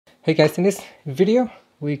Hey guys, in this video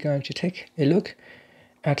we're going to take a look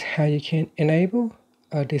at how you can enable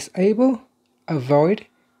or disable avoid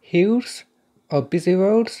hills or busy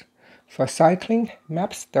roads for cycling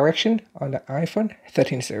maps direction on the iPhone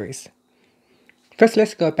 13 series. First,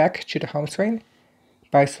 let's go back to the home screen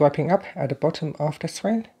by swiping up at the bottom of the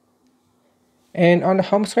screen. And on the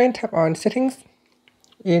home screen, tap on Settings.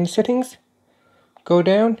 In Settings, go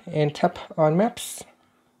down and tap on Maps.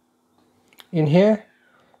 In here,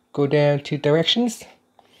 go down to Directions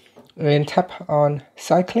and tap on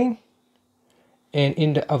Cycling. And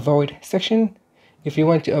in the Avoid section, if you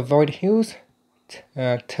want to avoid hills,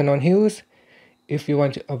 turn on hills. If you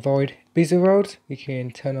want to avoid busy roads, you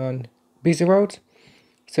can turn on busy roads.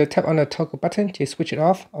 So tap on the toggle button to switch it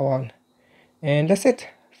off or on. And that's it.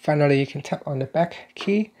 Finally, you can tap on the back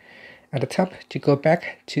key at the top to go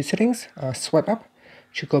back to Settings, or swipe up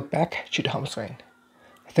to go back to the home screen.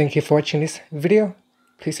 Thank you for watching this video.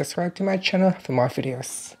 Please subscribe to my channel for more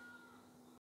videos.